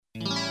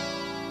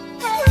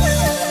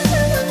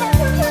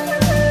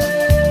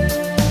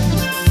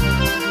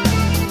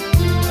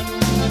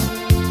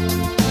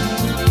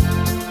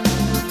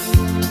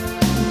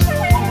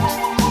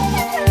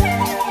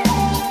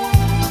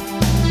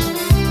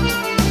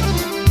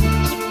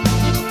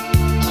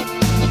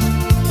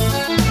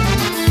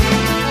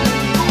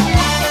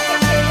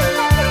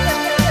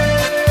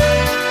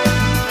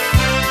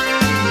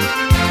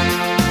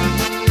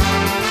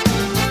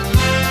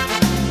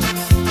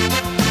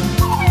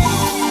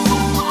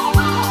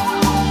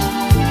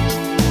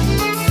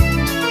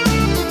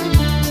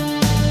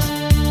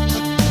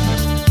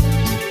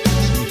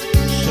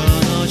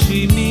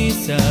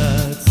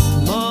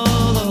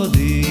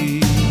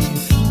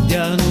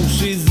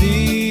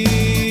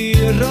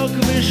зірок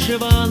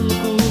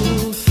вишиванку,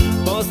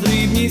 по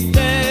срібній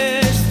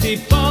стежці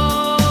по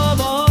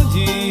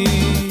воді,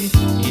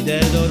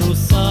 іде до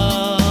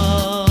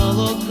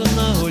русалок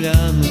на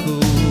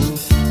гулянку,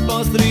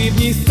 по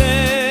срібній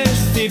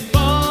стежці по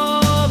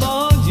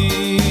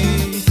воді,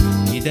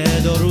 іде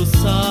до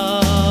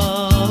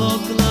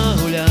русалок на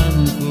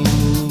гулянку.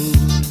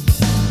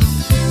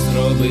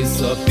 Зроби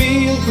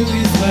сопілку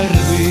із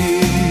верби,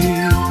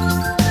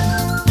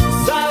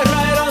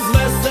 заграй,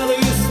 розвесели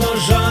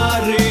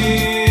стожари,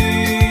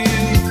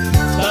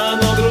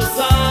 танок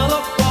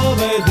русалок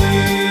поведи,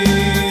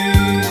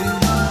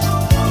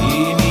 і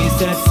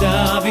місяця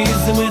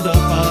візьми до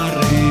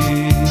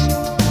пари.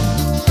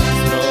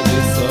 Зроби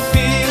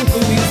сопілку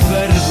із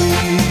верби,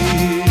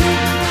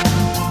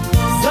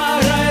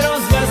 заграй,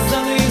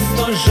 розвесели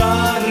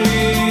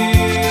стожари,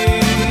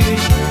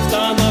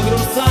 танок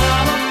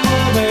русалок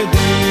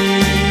поведи,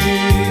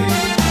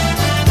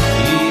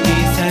 і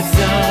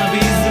місяця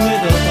візьми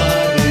до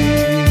пари.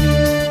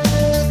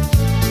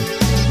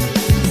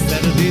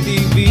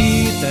 Сердитий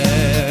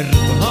вітер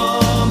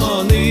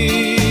вгомонись,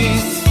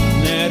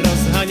 не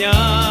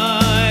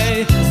розганяй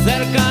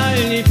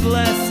зеркальні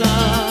плеса,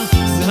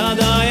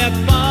 згадай, як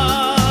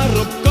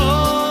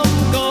парубком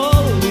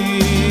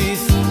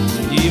колись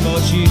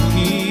дівочий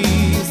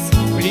кіс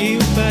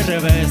плів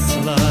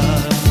перевесла.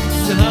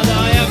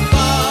 Згадай, як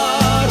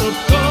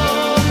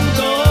парубком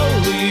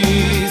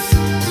колись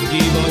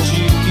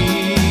дівочий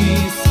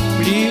кіс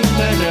плів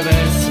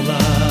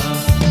перевесла.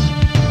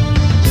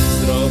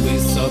 Зроби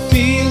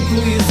сопілку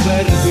із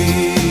верби,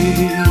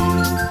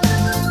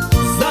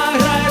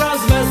 заграй,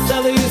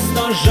 розвесели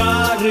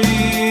стожари,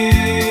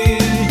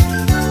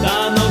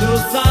 танок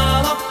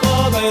русалок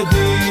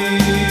поведи,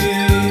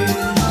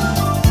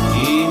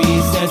 і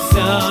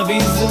місяця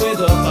візьми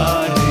до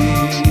пари.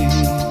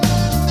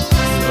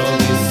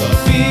 Зроби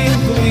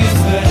сопілку із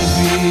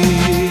верби,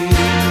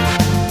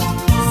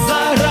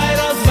 заграй,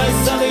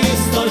 розвесели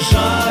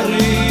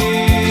стожари,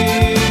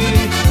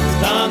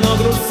 танок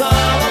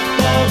русалок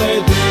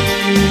поведи,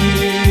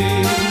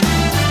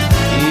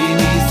 і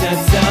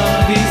місяця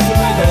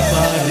візьми до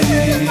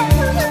пари.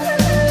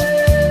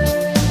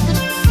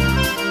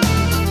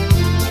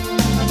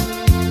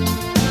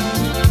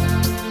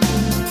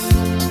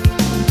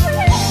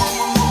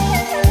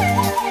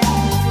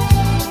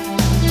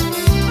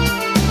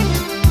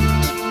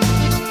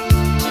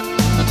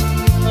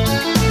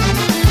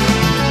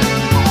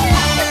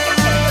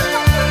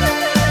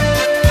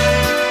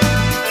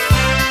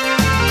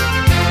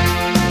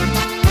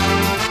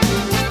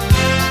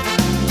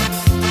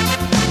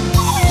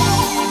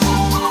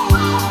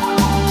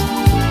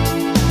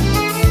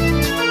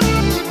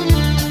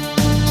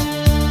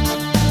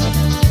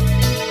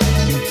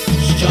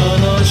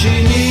 Щоночі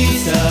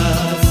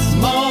місяць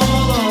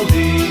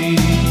молодий,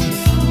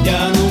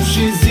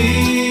 тянувши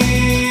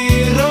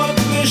зірок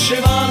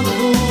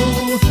вишиванку,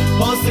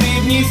 по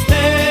срібній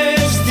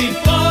стежці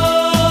по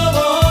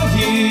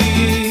воді,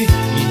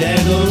 йде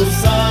до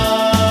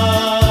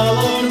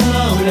русалок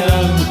на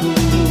гулянку,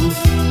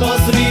 по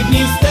срібній